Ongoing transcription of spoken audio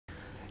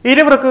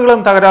ഇരുവൃക്കകളും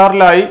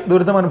തകരാറിലായി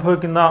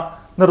ദുരിതമനുഭവിക്കുന്ന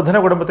നിർധന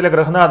കുടുംബത്തിലെ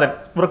ഗൃഹനാഥൻ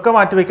വൃക്ക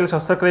മാറ്റിവെക്കൽ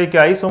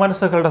ശസ്ത്രക്രിയയ്ക്കായി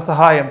സുമനസ്സുകളുടെ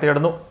സഹായം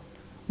തേടുന്നു.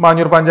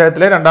 മാഞ്ഞൂർ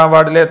പഞ്ചായത്തിലെ 2ാം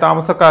വാർഡിലെ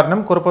താമസക്കാരനും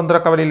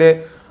കുറുപ്പന്തറക്കവലിലെ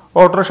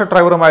ഓട്ടോറിക്ഷ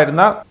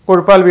ഡ്രൈവറുമായിരുന്ന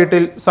കുഴുപ്പാൽ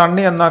വീട്ടിൽ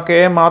സണ്ണി എന്ന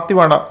KM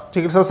മാത്യുവാണ്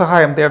ചികിത്സാ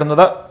സഹായം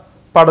തേടുന്നത്.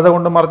 പടുത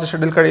കൊണ്ട് മറച്ച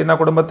ഷെഡിൽ കഴിയുന്ന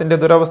കുടുംബത്തിന്റെ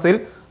ദുരവസ്ഥയിൽ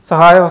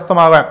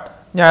സഹായഹസ്തമാകാൻ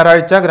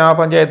ഞായറാഴ്ച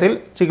ഗ്രാമപഞ്ചായത്തിൽ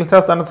ചികിത്സാ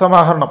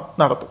ധനസമാഹരണം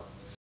നടത്തും.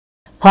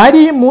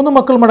 ഭാര്യയും 3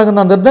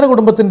 മക്കളുമടങ്ങുന്ന നിർധന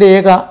കുടുംബത്തിന്റെ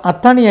ഏക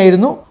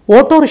അത്താണിയായിരുന്നു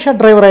ഓട്ടോറിക്ഷ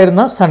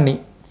ഡ്രൈവറായിരുന്ന സണ്ണി.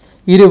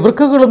 ഇരു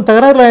വൃക്കകളും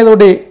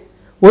തകരാറിലായതോടെ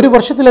 1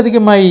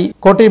 വർഷത്തിലധികമായി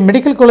കോട്ടയം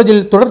മെഡിക്കൽ കോളേജിൽ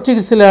തുടർ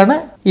ചികിത്സയിലാണ്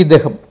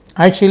ഇദ്ദേഹം.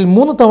 ആഴ്ചയിൽ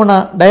 3 തവണ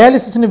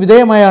ഡയാലിസിസിന്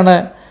വിധേയമായാണ്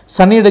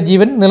സണ്ണിയുടെ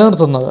ജീവൻ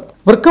നിലനിർത്തുന്നത്.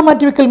 വൃക്ക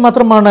മാറ്റിവെക്കൽ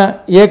മാത്രമാണ്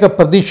ഏക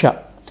പ്രതീക്ഷ.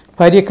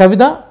 ഭാര്യ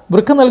കവിത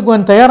വൃക്ക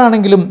നൽകുവാൻ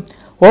തയ്യാറാണെങ്കിലും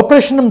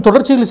ഓപ്പറേഷനും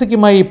തുടർ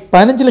ചികിത്സയ്ക്കുമായി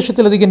 15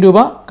 ലക്ഷത്തിലധികം രൂപ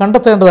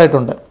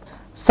കണ്ടെത്തേണ്ടതായിട്ടുണ്ട്.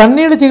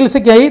 സണ്ണിയുടെ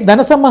ചികിത്സയ്ക്കായി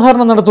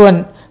ധനസമാഹരണം നടത്തുവാൻ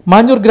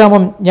മാഞ്ഞൂർ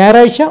ഗ്രാമം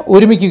ഞായറാഴ്ച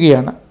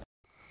ഒരുമിക്കുകയാണ്.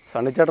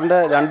 സണ്ണിച്ചേട്ടൻ്റെ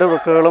 2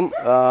 വൃക്കകളും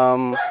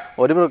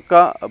ഒരു വൃക്ക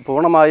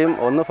പൂർണ്ണമായും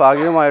ഒന്ന്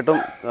ഭാഗികമായിട്ടും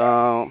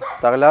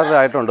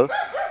തകരാറിലായിട്ടുണ്ട്.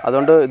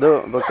 അതുകൊണ്ട് ഇത്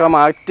വൃക്ക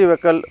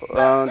മാറ്റിവെക്കൽ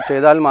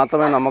ചെയ്താൽ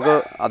മാത്രമേ നമുക്ക്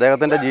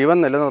അദ്ദേഹത്തിൻ്റെ ജീവൻ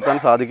നിലനിർത്താൻ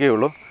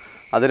സാധിക്കുകയുള്ളൂ.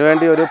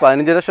 അതിനുവേണ്ടി ഒരു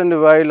 15 ലക്ഷം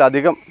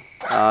രൂപയിലധികം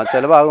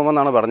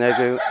ചിലവാകുമെന്നാണ്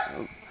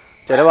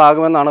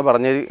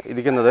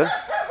പറഞ്ഞിരിക്കുന്നത്.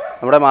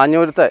 നമ്മുടെ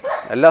മാഞ്ഞൂരത്തെ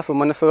എല്ലാ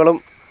സുമനസ്സുകളും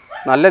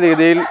നല്ല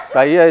രീതിയിൽ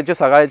കൈ അയച്ച്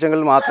സഹായിച്ചെങ്കിൽ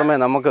മാത്രമേ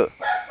നമുക്ക്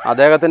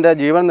അദ്ദേഹത്തിൻ്റെ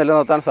ജീവൻ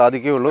നിലനിർത്താൻ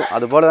സാധിക്കുകയുള്ളൂ.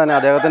 അതുപോലെ തന്നെ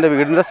അദ്ദേഹത്തിൻ്റെ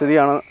വീടിൻ്റെ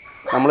സ്ഥിതിയാണ്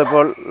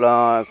നമ്മളിപ്പോൾ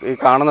ഈ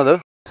കാണുന്നത്.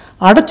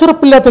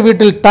 അടച്ചുറപ്പില്ലാത്ത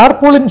വീട്ടിൽ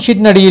ടാർപോളിൻ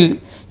ഷീറ്റിനടിയിൽ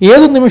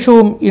ഏതു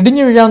നിമിഷവും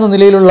ഇടിഞ്ഞു വീഴാവുന്ന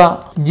നിലയിലുള്ള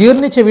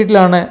ജീർണിച്ച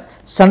വീട്ടിലാണ്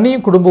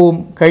സണ്ണിയും കുടുംബവും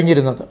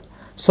കഴിഞ്ഞിരുന്നത്.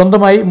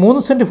 സ്വന്തമായി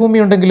 3 സെന്റ്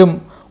ഭൂമിയുണ്ടെങ്കിലും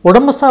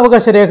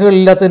ഉടമസ്ഥാവകാശ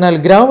രേഖകളില്ലാത്തതിനാൽ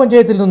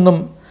ഗ്രാമപഞ്ചായത്തിൽ നിന്നും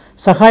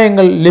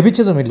സഹായങ്ങൾ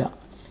ലഭിച്ചതുമില്ല.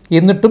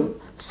 എന്നിട്ടും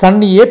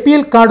സണ്ണി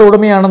APL കാർഡ്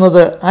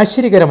ഉടമയാണെന്നത്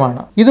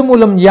ആശ്ചര്യകരമാണ്.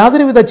 ഇതുമൂലം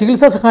യാതൊരുവിധ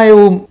ചികിത്സാ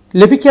സഹായവും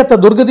ലഭിക്കാത്ത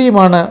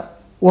ദുർഗതിയുമാണ്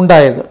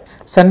ഉണ്ടായത്.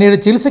 സണ്ണിയുടെ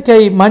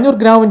ചികിത്സയ്ക്കായി മാഞ്ഞൂർ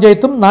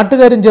ഗ്രാമപഞ്ചായത്തും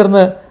നാട്ടുകാരും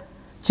ചേർന്ന്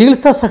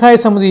ചികിത്സാ സഹായ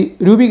സമിതി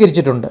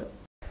രൂപീകരിച്ചിട്ടുണ്ട്.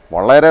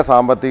 വളരെ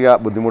സാമ്പത്തിക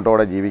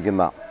ബുദ്ധിമുട്ടോടെ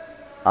ജീവിക്കുന്ന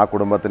ആ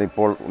കുടുംബത്തിന്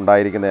ഇപ്പോൾ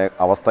ഉണ്ടായിരിക്കുന്ന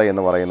അവസ്ഥ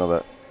എന്ന് പറയുന്നത്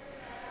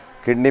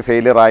കിഡ്നി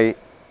ഫെയിലിയറായി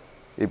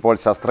ഇപ്പോൾ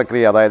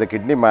ശസ്ത്രക്രിയ, അതായത്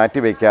കിഡ്നി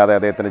മാറ്റിവെക്കാതെ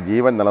അദ്ദേഹത്തിൻ്റെ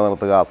ജീവൻ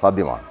നിലനിർത്തുക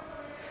അസാധ്യമാണ്.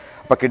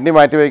 അപ്പോൾ കിഡ്നി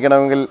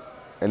മാറ്റിവെക്കണമെങ്കിൽ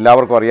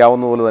എല്ലാവർക്കും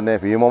അറിയാവുന്നതുപോലെ തന്നെ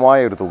ഭീമമായ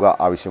ഒരു തുക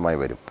ആവശ്യമായി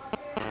വരും.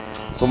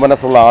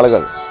 സുമനസ്സുള്ള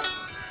ആളുകൾ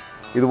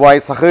ഇതുമായി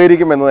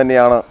സഹകരിക്കുമെന്ന്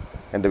തന്നെയാണ്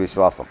എൻ്റെ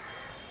വിശ്വാസം.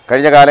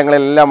 കഴിഞ്ഞ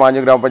കാലങ്ങളിലെല്ലാം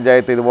മാഞ്ഞൂർ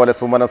ഗ്രാമപഞ്ചായത്ത് ഇതുപോലെ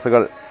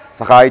സുമനസ്സുകൾ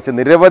സഹായിച്ച്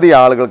നിരവധി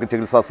ആളുകൾക്ക്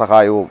ചികിത്സാ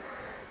സഹായവും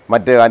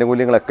മറ്റ്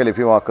ആനുകൂല്യങ്ങളൊക്കെ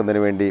ലഭ്യമാക്കുന്നതിന്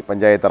വേണ്ടി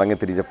പഞ്ചായത്ത്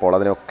ഇറങ്ങിത്തിരിച്ചപ്പോൾ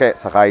അതിനൊക്കെ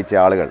സഹായിച്ച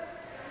ആളുകൾ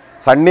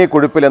സണ്ണി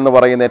കുഴുപ്പിൽ എന്ന്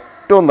പറയുന്ന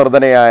ഏറ്റവും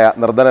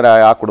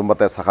നിർധനരായ ആ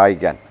കുടുംബത്തെ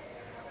സഹായിക്കാൻ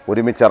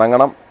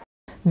ഒരുമിച്ചിറങ്ങണം.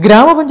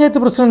 ഗ്രാമപഞ്ചായത്ത്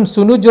പ്രസിഡന്റ്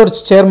സുനു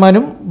ജോർജ്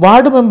ചെയർമാനും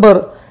വാർഡ് മെമ്പർ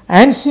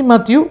ആൻസി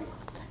മാത്യു,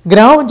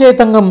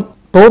 ഗ്രാമപഞ്ചായത്ത് അംഗം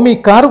ടോമി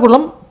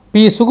കാറുകുളം, P.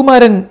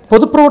 സുകുമാരൻ,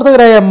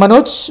 പൊതുപ്രവർത്തകരായ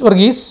മനോജ്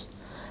വർഗീസ്,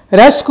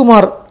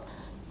 രാജ്കുമാർ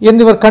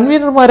എന്നിവർ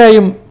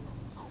കൺവീനർമാരായും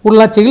ഉള്ള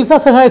ചികിത്സാ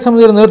സഹായ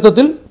സമിതിയുടെ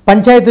നേതൃത്വത്തിൽ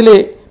പഞ്ചായത്തിലെ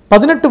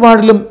 18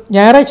 വാർഡിലും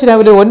ഞായറാഴ്ച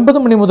രാവിലെ 9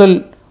 മണി മുതൽ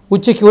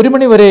ഉച്ചയ്ക്ക് 1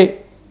 മണി വരെ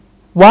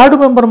വാർഡ്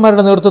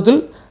മെമ്പർമാരുടെ നേതൃത്വത്തിൽ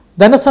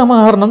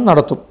ധനസമാഹരണം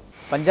നടത്തും.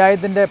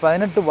 പഞ്ചായത്തിൻ്റെ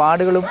 18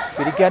 വാർഡുകളും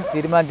പിരിക്കാൻ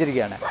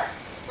തീരുമാനിച്ചിരിക്കുകയാണ്.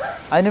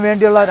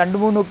 അതിനുവേണ്ടിയുള്ള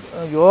 2-3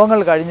 യോഗങ്ങൾ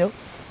കഴിഞ്ഞു.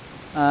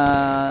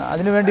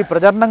 അതിനുവേണ്ടി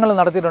പ്രചരണങ്ങൾ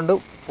നടത്തിയിട്ടുണ്ട്.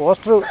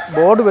 പോസ്റ്റർ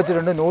ബോർഡ്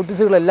വെച്ചിട്ടുണ്ട്.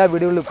 നോട്ടീസുകൾ എല്ലാ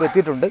വീടുകളിലും ഇപ്പോൾ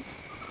എത്തിയിട്ടുണ്ട്.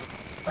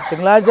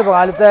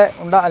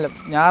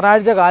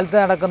 ഞായറാഴ്ച കാലത്തെ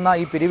നടക്കുന്ന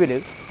ഈ പിരിവിൽ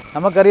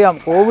നമുക്കറിയാം,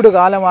 കോവിഡ്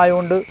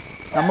കാലമായതുകൊണ്ട്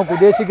നമുക്ക്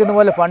ഉദ്ദേശിക്കുന്ന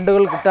പോലെ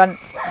ഫണ്ടുകൾ കിട്ടാൻ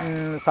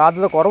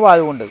സാധ്യത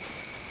കുറവായതുകൊണ്ട്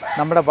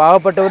നമ്മുടെ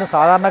പാവപ്പെട്ടവരും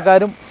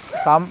സാധാരണക്കാരും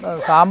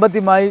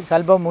സാമ്പത്തികമായി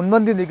സ്വല്പം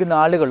മുൻപന്തി നിൽക്കുന്ന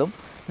ആളുകളും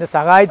ഇതിനെ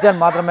സഹായിച്ചാൽ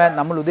മാത്രമേ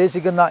നമ്മൾ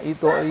ഉദ്ദേശിക്കുന്ന ഈ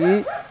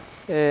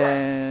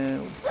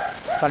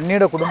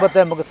സണ്ണിയുടെ കുടുംബത്തെ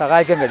നമുക്ക്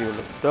സഹായിക്കാൻ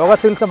കഴിയുള്ളൂ.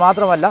 രോഗചികിത്സ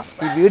മാത്രമല്ല,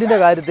 ഈ വീടിൻ്റെ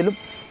കാര്യത്തിലും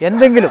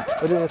എന്തെങ്കിലും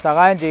ഒരു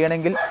സഹായം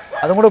ചെയ്യണമെങ്കിൽ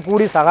അതും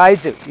കൂടി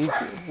സഹായിച്ച് ഈ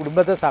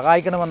കുടുംബത്തെ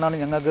സഹായിക്കണമെന്നാണ്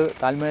ഞങ്ങൾക്ക്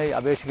താല്പര്യമായി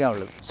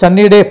അപേക്ഷിക്കാനുള്ളത്.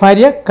 സണ്ണിയുടെ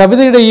ഭാര്യ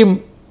കവിതയുടെയും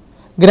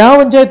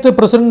ഗ്രാമപഞ്ചായത്ത്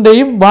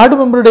പ്രസിഡന്റിന്റെയും വാർഡ്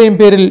മെമ്പറുടെയും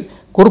പേരിൽ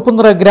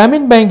കുറുപ്പന്തറ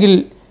ഗ്രാമീൺ ബാങ്കിൽ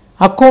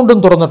അക്കൗണ്ടും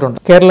തുറന്നിട്ടുണ്ട്.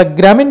 കേരള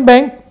ഗ്രാമീൺ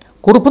ബാങ്ക്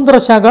കുറുപ്പന്തറ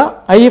ശാഖ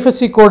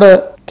IFSC code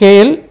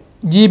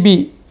KLGB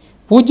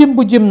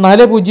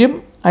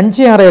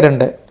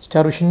 00405662.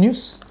 Star vision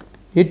news,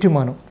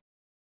 Ettumanoor.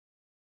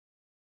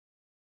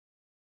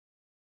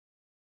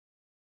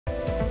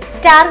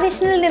 Star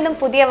വിഷനിൽ നിന്നും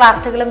പുതിയ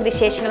വാർത്തകളും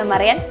വിശേഷങ്ങളും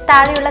അറിയാൻ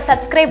താഴെയുള്ള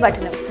സബ്സ്ക്രൈബ്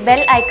ബട്ടണും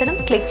ബെൽ ഐക്കണും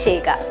ക്ലിക്ക്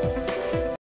ചെയ്യുക.